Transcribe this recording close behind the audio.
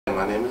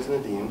my name is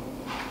Nadeem.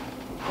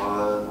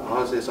 I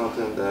want to say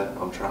something that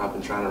I've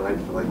been trying to write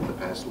for like the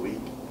past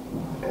week,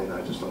 and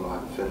I just don't know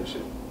how to finish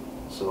it.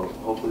 So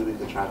hopefully we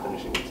can try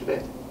finishing it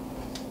today.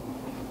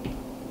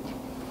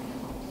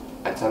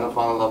 I tend to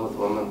fall in love with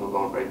women who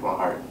don't break my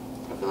heart.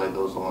 I feel like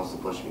those are the ones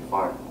that push me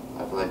far.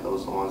 I feel like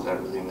those are the ones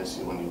that really miss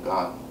you when you're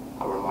gone.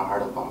 I wear my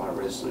heart up on my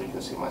wrist so you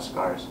can see my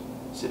scars.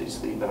 Cities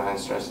sleep and I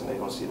ain't stressing, they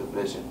don't see the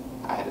vision.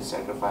 I had to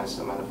sacrifice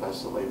to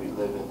manifest the way we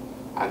live in.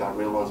 I got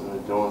real ones in the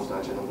doings,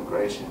 dodging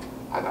immigration.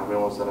 I got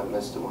real ones that I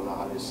missed during the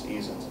hottest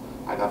seasons.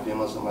 I got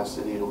females in my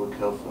city who would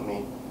kill for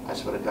me. I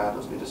swear to God,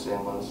 those be the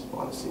same ones who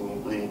want to see me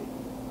bleed.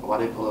 And why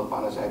they pull up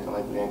on us acting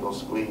like we ain't gonna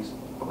squeeze?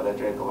 I bet that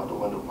Draco out the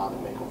window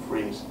probably make them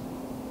freeze.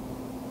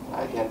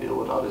 I can't deal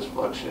with all this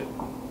fuck shit.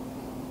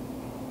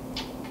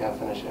 Can't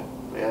finish it.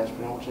 But yeah, that's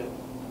pretty much it.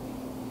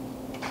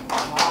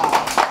 Wow.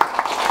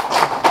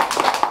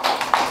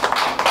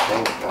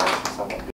 Thanks, guys.